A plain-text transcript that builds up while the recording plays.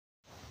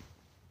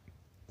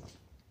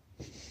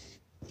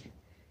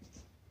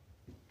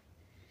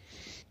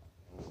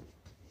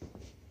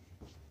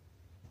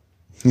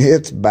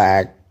It's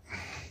back.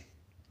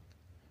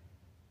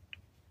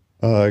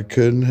 I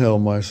couldn't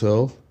help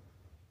myself.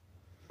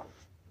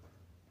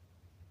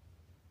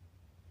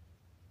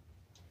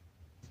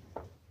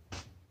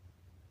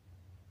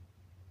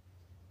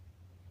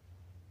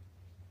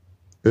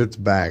 It's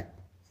back.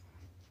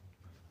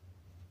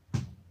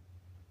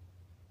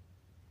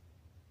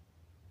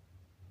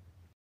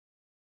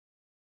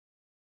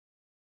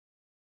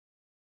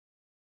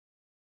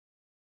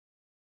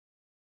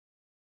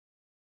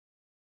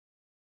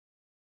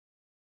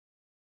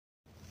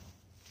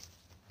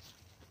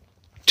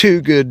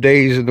 Two good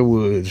days in the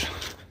woods.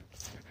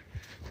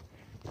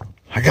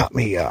 I got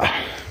me a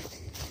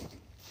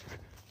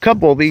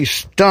couple of these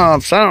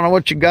stumps. I don't know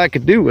what you guy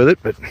could do with it,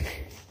 but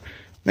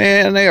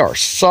man, they are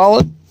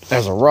solid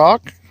as a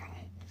rock.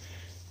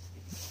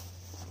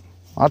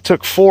 I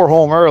took 4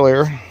 home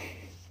earlier.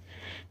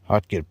 I'll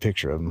have to get a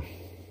picture of them.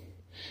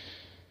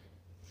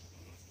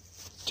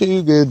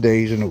 2 good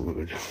days in the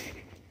woods.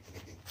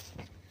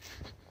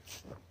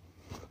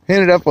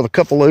 Ended up with a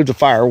couple loads of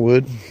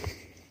firewood.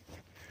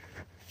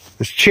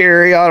 This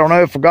cherry, I don't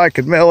know if a guy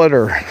could mill it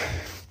or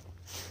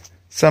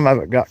some of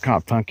it got kind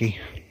of punky.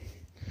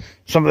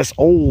 Some of this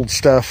old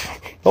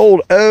stuff,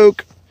 old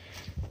oak.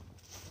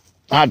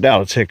 I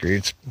doubt it's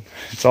hickory,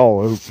 it's all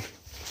oak.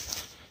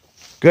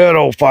 Good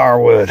old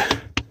firewood. At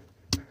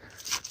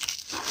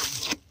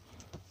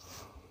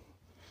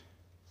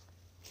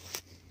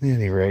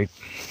any rate,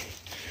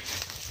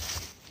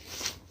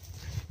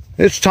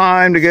 it's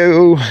time to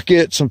go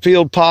get some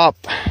field pop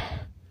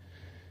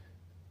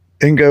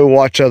and go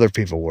watch other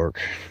people work.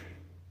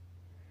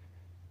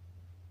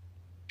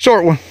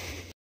 Short one.